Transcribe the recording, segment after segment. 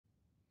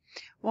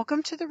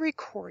Welcome to the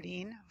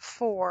recording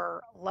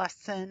for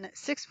Lesson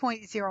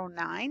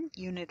 6.09,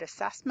 Unit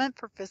Assessment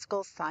for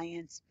Physical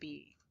Science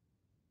B.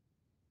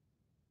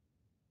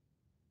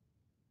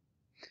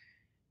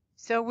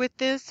 So with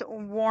this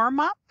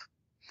warm-up,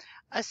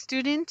 a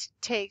student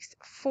takes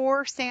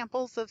 4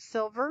 samples of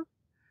silver,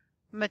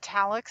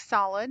 metallic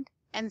solid,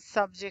 and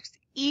subjects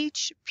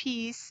each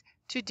piece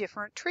to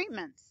different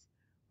treatments.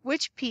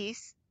 Which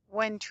piece,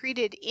 when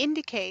treated,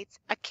 indicates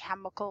a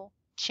chemical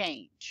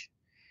change?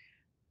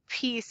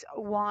 Piece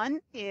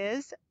 1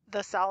 is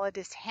the solid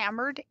is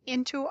hammered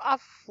into a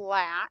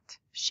flat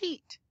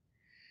sheet.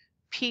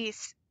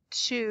 Piece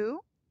 2,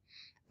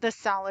 the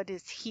solid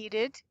is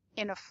heated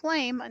in a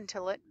flame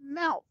until it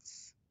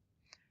melts.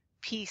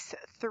 Piece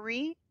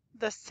 3,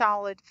 the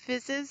solid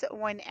fizzes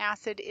when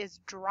acid is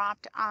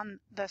dropped on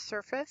the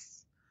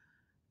surface.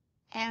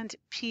 And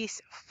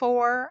piece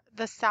 4,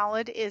 the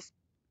solid is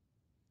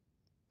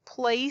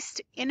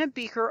placed in a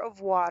beaker of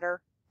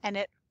water and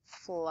it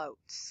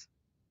floats.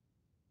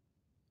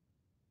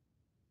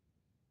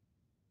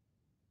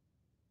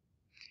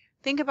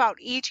 Think about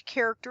each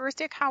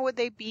characteristic. How would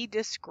they be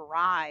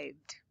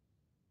described?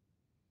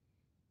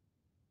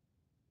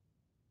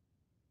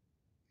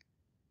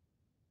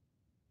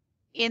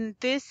 In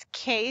this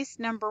case,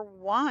 number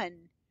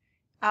 1,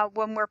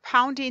 when we're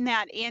pounding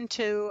that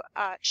into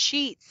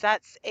sheets,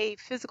 that's a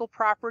physical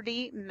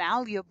property,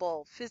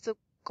 malleable,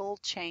 physical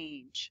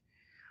change.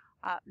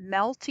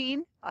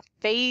 Melting, a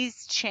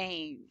phase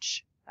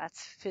change,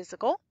 that's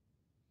physical.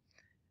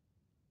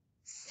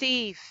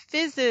 C,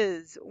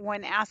 fizzes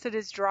when acid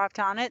is dropped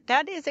on it.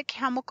 That is a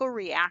chemical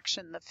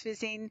reaction. The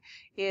fizzing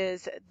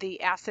is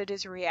the acid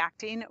is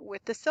reacting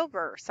with the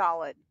silver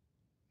solid.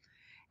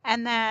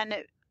 And then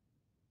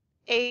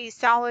a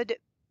solid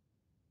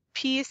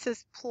piece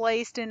is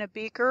placed in a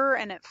beaker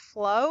and it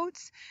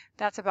floats.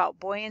 That's about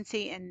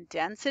buoyancy and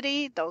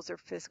density. Those are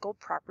physical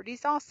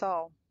properties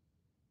also.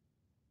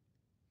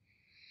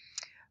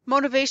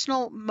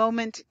 Motivational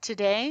moment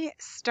today.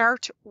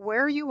 Start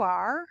where you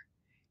are.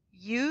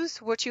 Use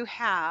what you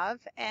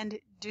have and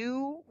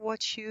do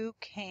what you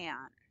can.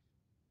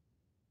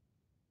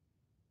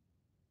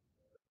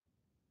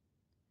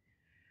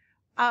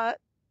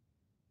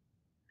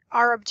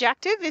 Our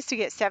objective is to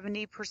get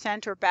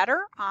 70% or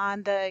better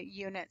on the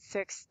Unit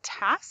 6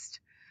 test.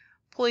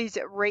 Please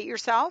rate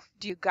yourself.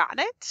 Do you got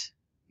it?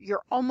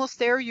 You're almost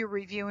there. You're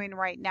reviewing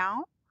right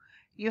now.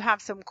 You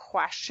have some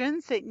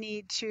questions that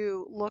need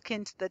to look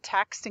into the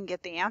text and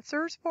get the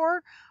answers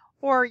for,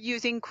 or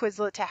using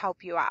Quizlet to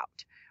help you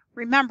out.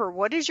 Remember,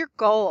 what is your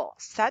goal?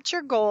 Set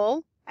your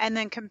goal and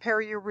then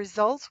compare your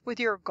results with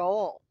your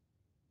goal.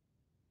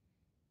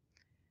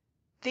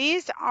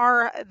 These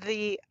are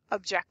the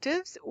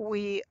objectives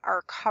we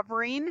are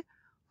covering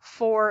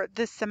for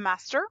this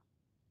semester.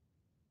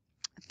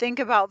 Think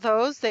about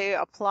those. They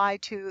apply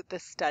to the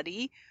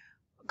study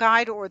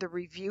guide or the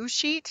review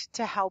sheet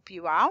to help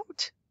you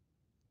out.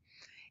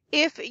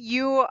 If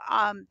you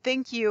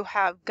think you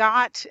have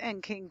got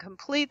and can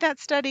complete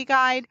that study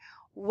guide,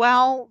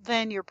 well,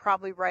 then you're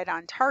probably right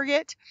on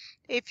target.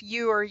 If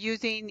you are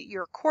using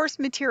your course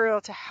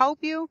material to help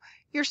you,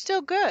 you're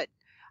still good.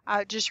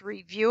 Just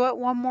review it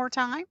one more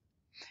time.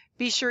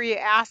 Be sure you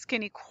ask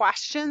any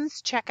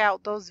questions. Check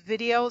out those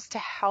videos to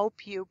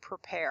help you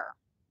prepare.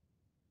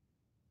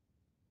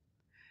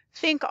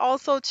 Think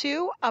also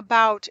too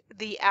about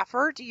the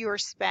effort you're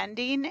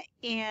spending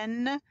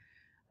in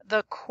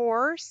the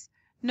course.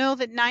 Know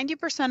that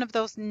 90% of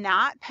those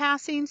not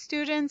passing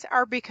students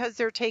are because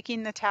they're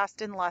taking the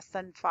test in less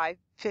than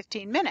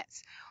 15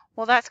 minutes.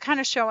 Well, that's kind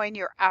of showing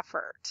your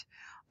effort.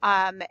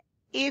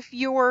 If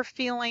you're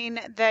feeling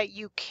that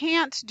you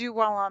can't do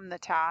well on the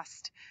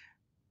test,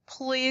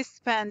 please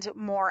spend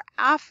more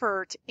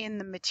effort in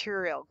the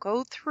material.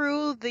 Go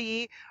through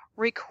the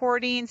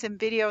recordings and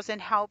videos and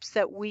helps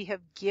that we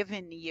have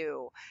given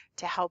you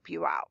to help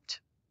you out.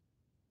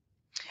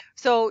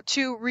 So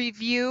to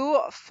review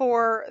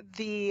for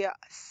the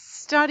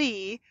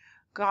study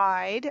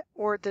guide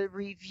or the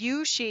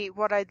review sheet,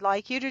 what I'd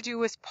like you to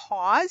do is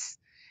pause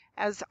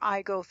as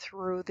I go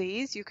through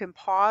these. You can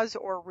pause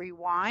or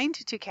rewind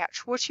to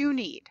catch what you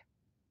need.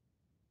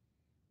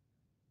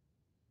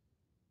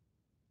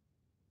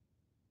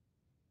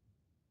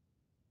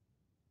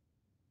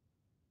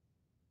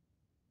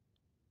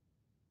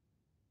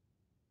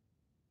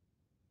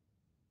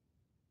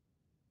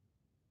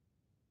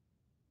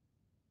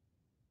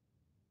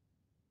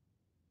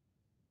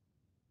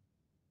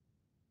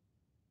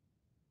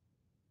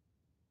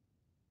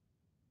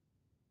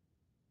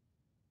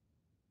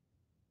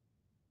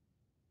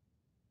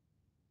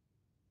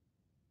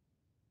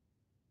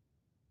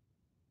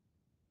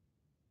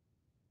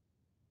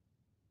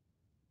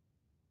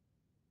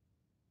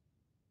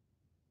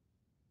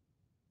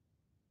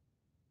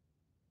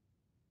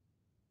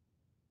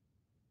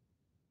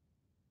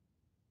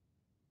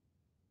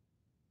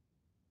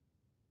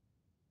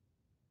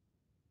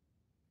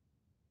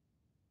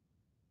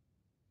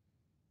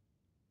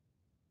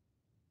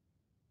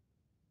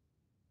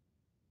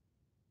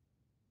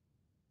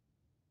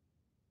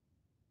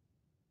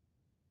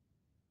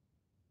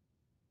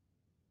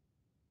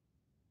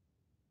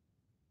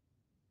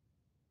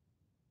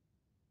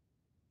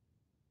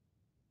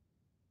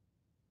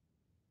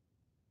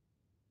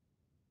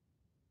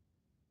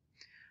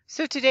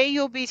 So today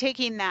you'll be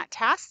taking that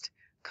test.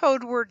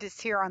 Code word is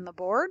here on the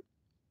board.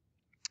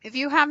 If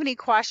you have any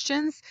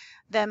questions,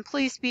 then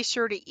please be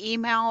sure to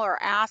email or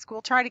ask.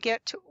 We'll try to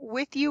get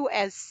with you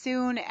as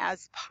soon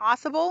as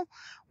possible.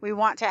 We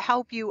want to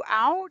help you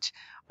out.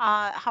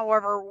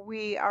 However,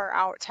 we are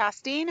out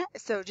testing,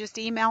 so just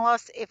email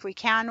us if we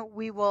can.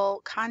 We will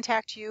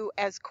contact you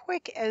as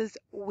quick as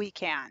we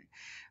can.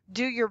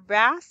 Do your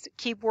best.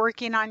 Keep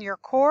working on your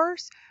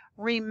course.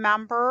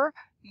 Remember,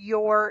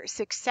 your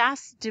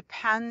success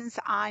depends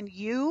on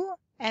you,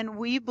 and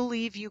we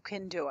believe you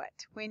can do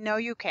it. We know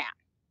you can.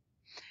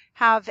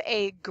 Have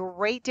a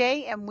great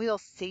day, and we'll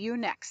see you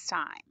next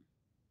time.